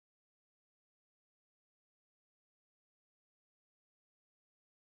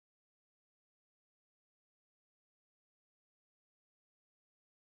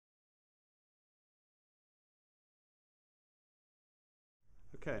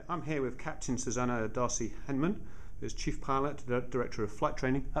Okay, I'm here with Captain Suzanna Darcy-Henneman, who is Chief Pilot, Director of Flight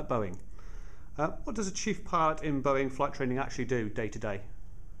Training at Boeing. What does a Chief Pilot in Boeing flight training actually do day to day?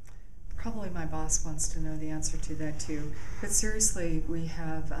 Probably my boss wants to know the answer to that too. But seriously, we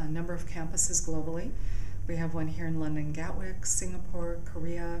have a number of campuses globally. We have one here in London, Gatwick, Singapore,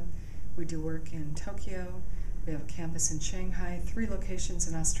 Korea. We do work in Tokyo. We have a campus in Shanghai, 3 locations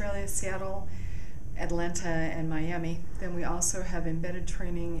in Australia, Seattle, Atlanta, and Miami. Then we also have embedded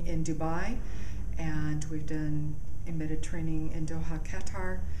training in Dubai, and we've done embedded training in Doha,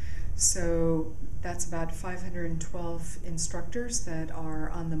 Qatar. So that's about 512 instructors that are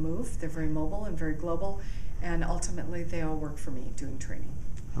on the move. They're very mobile and very global, and ultimately they all work for me doing training.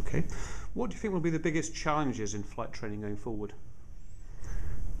 Okay. What do you think will be the biggest challenges in flight training going forward?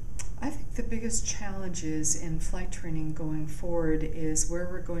 I think the biggest challenges in flight training going forward is where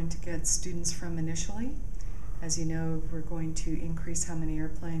we're going to get students from initially. As you know, we're going to increase how many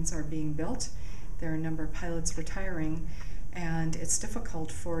airplanes are being built. There are a number of pilots retiring, and it's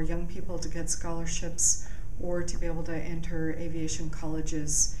difficult for young people to get scholarships or to be able to enter aviation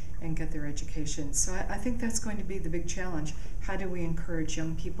colleges and get their education. So I think that's going to be the big challenge. How do we encourage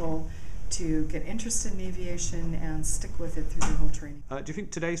young people to get interested in aviation and stick with it through their whole training? Do you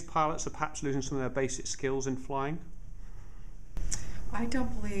think today's pilots are perhaps losing some of their basic skills in flying? I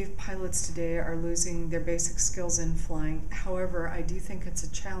don't believe pilots today are losing their basic skills in flying. However, I do think it's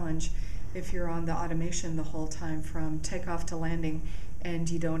a challenge if you're on the automation the whole time from takeoff to landing and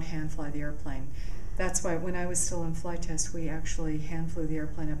you don't hand fly the airplane. That's why when I was still in flight test, we actually hand flew the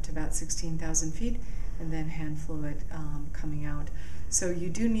airplane up to about 16,000 feet and then hand flew it coming out. So you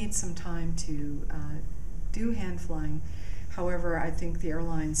do need some time to do hand flying. However, I think the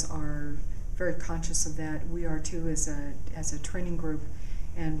airlines are very conscious of that. We are too as a training group,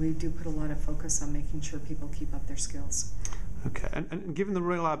 and we do put a lot of focus on making sure people keep up their skills. Okay, and given the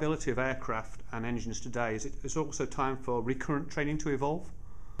reliability of aircraft and engines today, is it also time for recurrent training to evolve?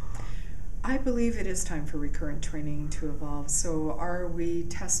 I believe it is time for recurrent training to evolve. So are we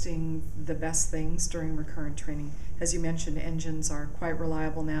testing the best things during recurrent training? As you mentioned, engines are quite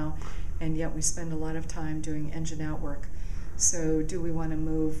reliable now, and yet we spend a lot of time doing engine out work. So do we want to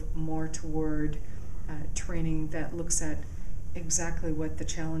move more toward training that looks at exactly what the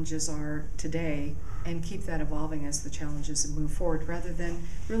challenges are today and keep that evolving as the challenges move forward, rather than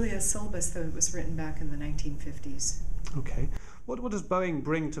really a syllabus that was written back in the 1950s? Okay. What does Boeing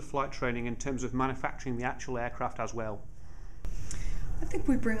bring to flight training in terms of manufacturing the actual aircraft as well? I think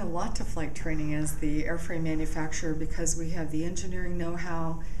we bring a lot to flight training as the airframe manufacturer because we have the engineering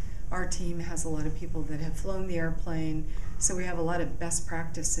know-how. Our team has a lot of people that have flown the airplane, so we have a lot of best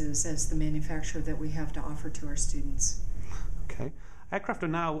practices as the manufacturer that we have to offer to our students. Okay. Aircraft are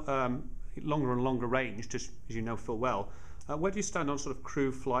now longer and longer range, just as you know full well. Where do you stand on sort of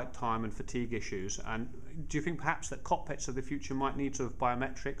crew flight time and fatigue issues? And do you think perhaps that cockpits of the future might need sort of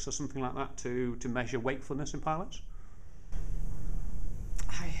biometrics or something like that to measure wakefulness in pilots?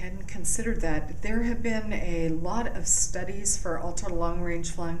 I hadn't considered that. There have been a lot of studies for ultra long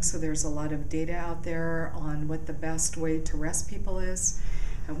range flying, so there's a lot of data out there on what the best way to rest people is.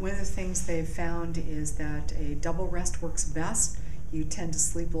 And one of the things they've found is that a double rest works best. You tend to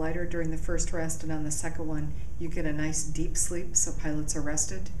sleep lighter during the first rest, and on the second one, you get a nice deep sleep, so pilots are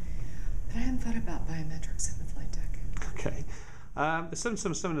rested. But I hadn't thought about biometrics in the flight deck. Okay. The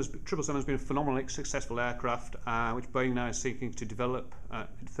 777 has been a phenomenally successful aircraft, which Boeing now is seeking to develop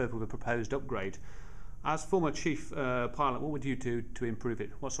further with a proposed upgrade. As former Chief Pilot, what would you do to improve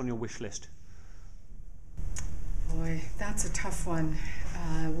it? What's on your wish list? Boy, that's a tough one.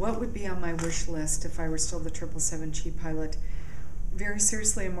 What would be on my wish list if I were still the 777 Chief Pilot? Very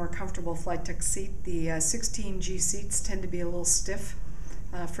seriously, a more comfortable flight deck seat. The 16G seats tend to be a little stiff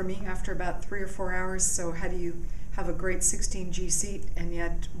for me after about 3 or 4 hours, so how do you have a great 16G seat and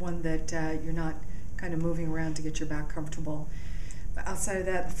yet one that you're not kind of moving around to get your back comfortable? But outside of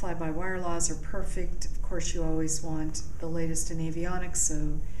that, the fly-by-wire laws are perfect. Of course, you always want the latest in avionics,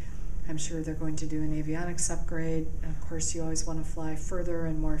 so I'm sure they're going to do an avionics upgrade. And of course, you always want to fly further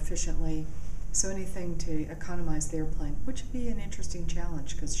and more efficiently. So anything to economize the airplane, which would be an interesting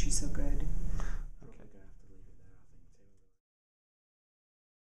challenge because she's so good.